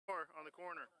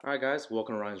Alright guys,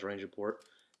 welcome to Ryan's Range Report.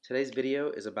 Today's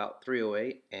video is about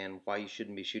 308 and why you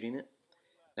shouldn't be shooting it.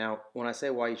 Now, when I say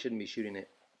why you shouldn't be shooting it,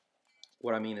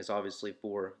 what I mean is obviously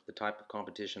for the type of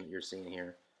competition that you're seeing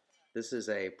here. This is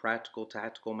a practical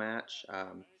tactical match.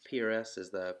 PRS is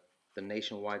the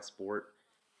nationwide sport.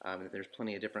 There's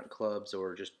plenty of different clubs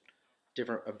or just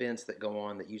different events that go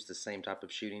on that use the same type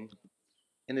of shooting.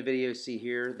 In the video you see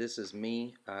here, this is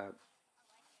me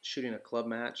shooting a club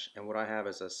match, and what I have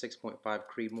is a 6.5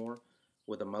 Creedmoor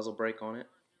with a muzzle brake on it.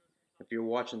 If you're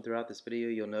watching throughout this video,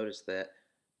 you'll notice that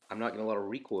I'm not getting a lot of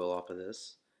recoil off of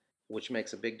this, which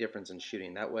makes a big difference in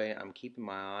shooting. That way I'm keeping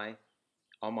my eye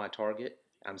on my target,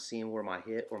 I'm seeing where my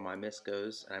hit or my miss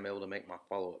goes, and I'm able to make my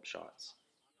follow-up shots.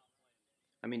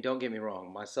 I mean, don't get me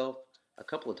wrong, myself, a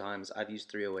couple of times I've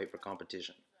used 308 for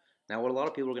competition. Now what a lot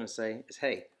of people are going to say is,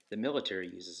 hey, the military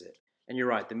uses it. And you're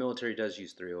right, the military does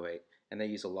use 308, and they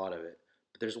use a lot of it.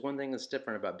 But there's one thing that's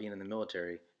different about being in the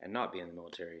military and not being in the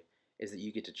military, is that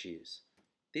you get to choose.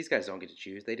 These guys don't get to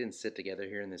choose. They didn't sit together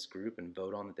here in this group and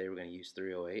vote on that they were going to use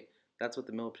 308. That's what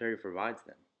the military provides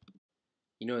them.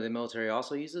 You know what the military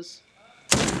also uses?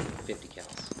 50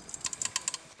 cals.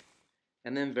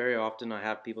 And then very often I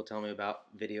have people tell me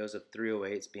about videos of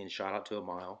 308s being shot out to a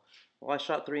mile. Well, I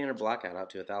shot 300 blackout out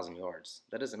to 1,000 yards.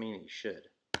 That doesn't mean that you should.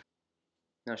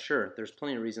 Now sure, there's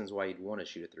plenty of reasons why you'd want to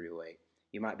shoot a 308.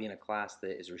 You might be in a class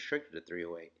that is restricted to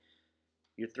 308.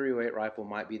 Your 308 rifle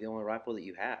might be the only rifle that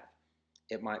you have.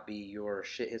 It might be your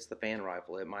shit hits the fan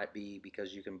rifle. It might be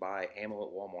because you can buy ammo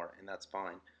at Walmart, and that's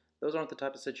fine. Those aren't the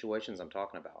type of situations I'm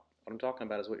talking about. What I'm talking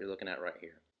about is what you're looking at right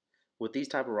here. With these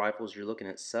type of rifles, you're looking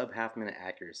at sub half minute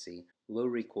accuracy, low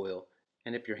recoil,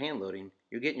 and if you're hand loading,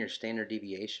 you're getting your standard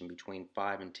deviation between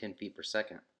 5 and 10 feet per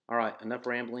second. Alright, enough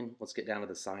rambling, let's get down to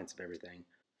the science of everything.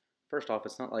 First off,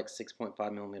 it's not like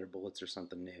 6.5mm bullets or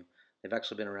something new. They've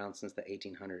actually been around since the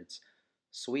 1800s.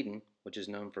 Sweden, which is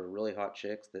known for really hot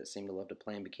chicks that seem to love to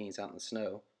play in bikinis out in the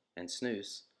snow, and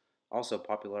snus, also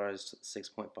popularized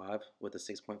 6.5 with a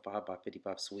 6.5 by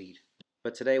 55 Swede.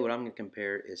 But today what I'm going to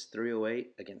compare is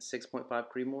 308 against 6.5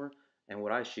 Creedmoor and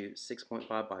what I shoot 6.5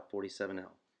 by 47L.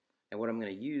 And what I'm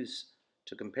going to use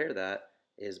to compare that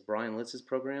is Brian Litz's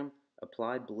program,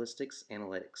 Applied Ballistics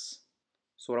Analytics.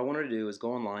 So what I wanted to do is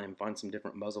go online and find some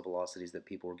different muzzle velocities that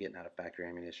people were getting out of factory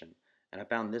ammunition. And I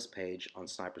found this page on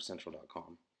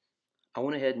snipercentral.com. I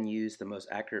went ahead and used the most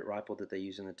accurate rifle that they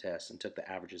use in the test and took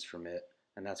the averages from it,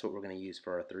 and that's what we're going to use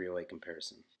for our 308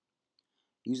 comparison.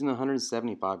 Using the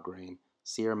 175 grain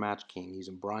Sierra Match King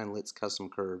using Brian Litz custom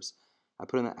curves, I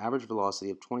put in the average velocity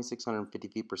of 2,650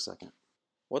 feet per second.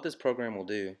 What this program will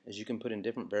do is you can put in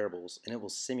different variables and it will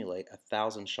simulate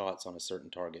 1,000 shots on a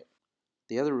certain target.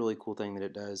 The other really cool thing that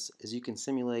it does is you can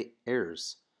simulate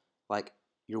errors like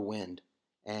your wind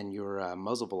and your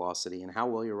muzzle velocity and how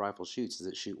well your rifle shoots. Does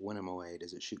it shoot 1 MOA?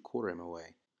 Does it shoot quarter MOA?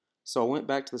 So I went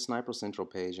back to the Sniper Central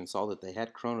page and saw that they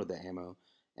had chronoed the ammo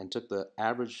and took the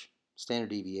average standard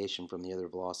deviation from the other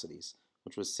velocities,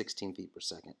 which was 16 feet per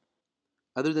second.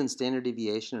 Other than standard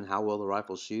deviation and how well the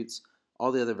rifle shoots,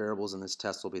 all the other variables in this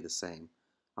test will be the same.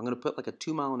 I'm going to put like a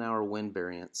 2 mile an hour wind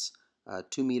variance,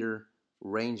 2 meter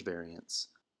range variance,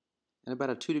 and about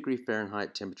a 2 degree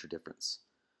Fahrenheit temperature difference.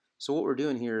 So what we're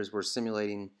doing here is we're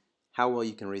simulating how well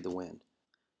you can read the wind.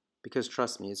 Because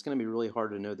trust me, it's going to be really hard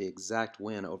to know the exact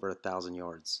wind over 1,000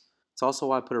 yards. It's also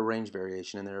why I put a range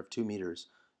variation in there of 2 meters.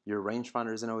 Your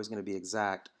rangefinder isn't always going to be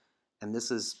exact, and this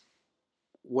is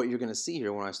what you're going to see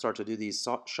here when I start to do these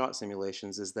shot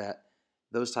simulations, is that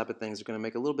those type of things are going to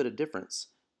make a little bit of difference.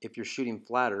 If you're shooting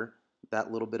flatter,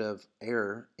 that little bit of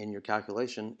error in your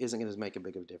calculation isn't going to make a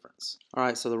big of a difference.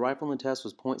 Alright, so the rifle in the test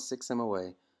was 0.6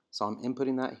 MOA, so I'm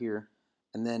inputting that here,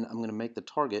 and then I'm going to make the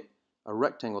target a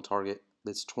rectangle target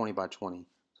that's 20 by 20.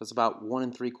 So it's about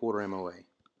 1 3/4 MOA.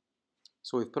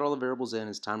 So we've put all the variables in,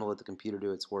 it's time to let the computer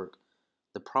do its work.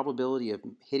 The probability of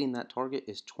hitting that target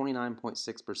is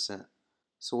 29.6%.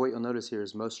 So what you'll notice here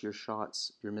is most of your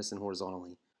shots you're missing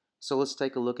horizontally. So let's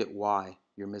take a look at why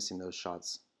you're missing those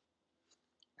shots.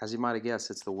 As you might have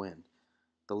guessed, it's the wind.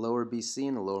 The lower BC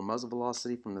and the lower muzzle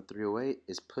velocity from the 308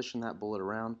 is pushing that bullet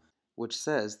around, which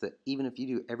says that even if you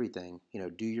do everything,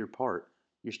 do your part,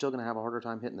 you're still going to have a harder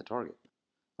time hitting the target.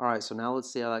 Alright, so now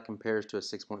let's see how that compares to a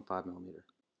 6.5 millimeter.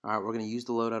 Alright, we're going to use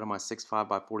the load out of my 6.5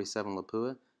 by 47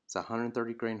 Lapua. It's a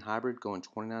 130 grain hybrid going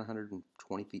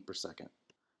 2,920 feet per second.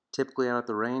 Typically out at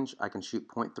the range, I can shoot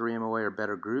 0.3 MOA or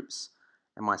better groups,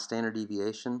 and my standard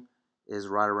deviation is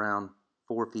right around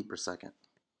 4 feet per second.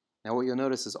 Now what you'll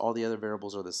notice is all the other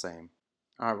variables are the same.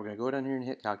 Alright, we're going to go down here and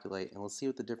hit calculate, and let's see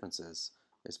what the difference is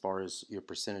as far as your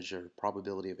percentage or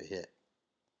probability of a hit.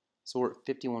 So we're at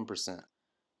 51%.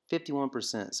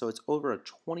 51%. So it's over a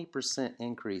 20%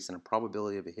 increase in a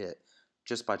probability of a hit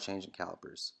just by changing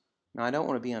calipers. Now I don't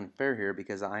want to be unfair here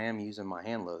because I am using my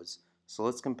hand loads. So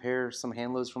let's compare some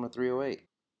hand loads from a 308.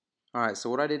 Alright, so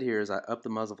what I did here is I upped the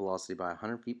muzzle velocity by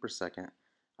 100 feet per second.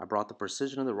 I brought the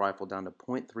precision of the rifle down to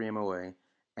 0.3 MOA,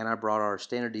 and I brought our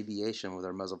standard deviation with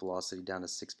our muzzle velocity down to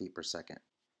 6 feet per second.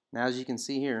 Now as you can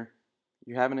see here,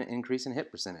 you're having an increase in hit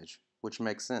percentage, which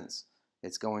makes sense.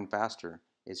 It's going faster,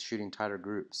 it's shooting tighter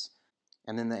groups,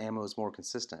 and then the ammo is more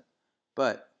consistent.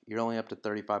 But you're only up to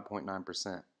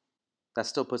 35.9%. That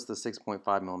still puts the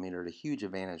 6.5mm at a huge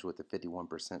advantage with a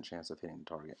 51% chance of hitting the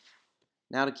target.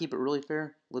 Now to keep it really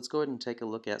fair, let's go ahead and take a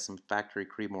look at some factory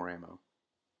Creedmoor ammo.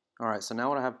 Alright, so now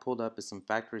what I have pulled up is some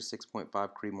factory 6.5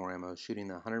 Creedmoor ammo shooting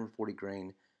the 140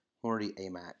 grain Hornady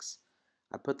AMAX.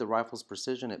 I put the rifle's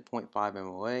precision at 0.5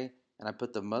 MOA, and I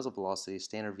put the muzzle velocity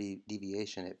standard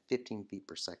deviation at 15 feet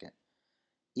per second.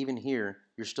 Even here,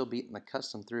 you're still beating the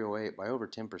custom 308 by over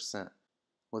 10%,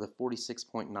 with a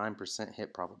 46.9%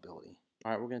 hit probability.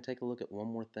 Alright, we're going to take a look at one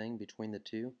more thing between the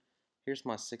two. Here's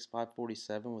my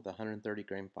 6.547 with a 130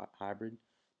 grain hybrid,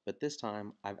 but this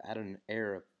time I've added an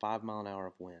air of 5 mile an hour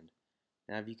of wind.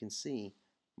 Now if you can see,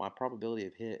 my probability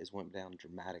of hit has went down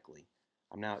dramatically.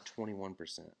 I'm now at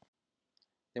 21%.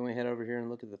 Then we head over here and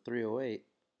look at the 308,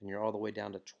 and you're all the way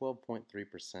down to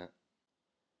 12.3%.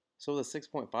 So with a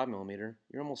 6.5mm,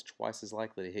 you're almost twice as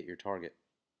likely to hit your target.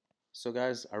 So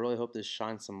guys, I really hope this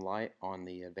shines some light on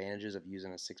the advantages of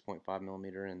using a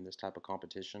 6.5mm in this type of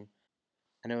competition.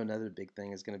 I know another big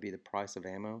thing is going to be the price of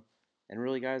ammo. And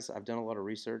really guys, I've done a lot of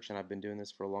research and I've been doing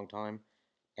this for a long time.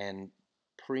 And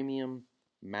premium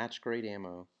match grade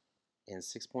ammo in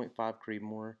 6.5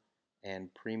 Creedmoor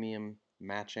and premium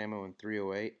match ammo in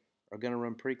 308 are going to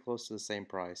run pretty close to the same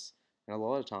price. And a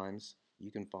lot of times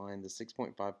you can find the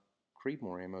 6.5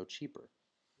 Creedmoor ammo cheaper.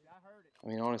 I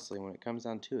mean honestly, when it comes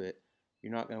down to it,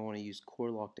 you're not going to want to use core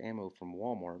locked ammo from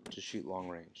Walmart to shoot long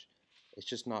range. It's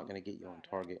just not going to get you on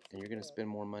target, and you're going to spend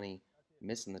more money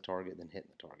missing the target than hitting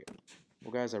the target.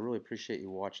 Well guys, I really appreciate you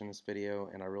watching this video,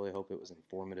 and I really hope it was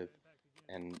informative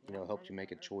and helped you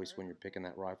make a choice when you're picking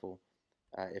that rifle.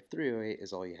 If 308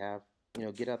 is all you have,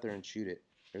 get out there and shoot it.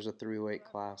 There's a 308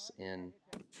 class in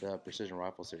the Precision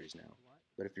Rifle Series now.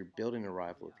 But if you're building a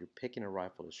rifle, if you're picking a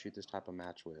rifle to shoot this type of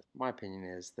match with, my opinion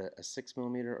is that a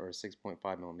 6mm or a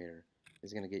 6.5mm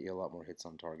is going to get you a lot more hits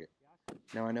on target.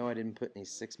 Now I know I didn't put any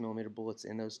 6mm bullets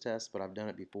in those tests, but I've done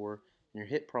it before, and your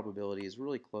hit probability is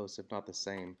really close, if not the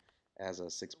same, as a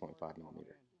 6.5mm.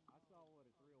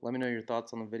 Let me know your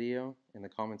thoughts on the video in the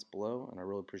comments below, and I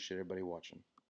really appreciate everybody watching.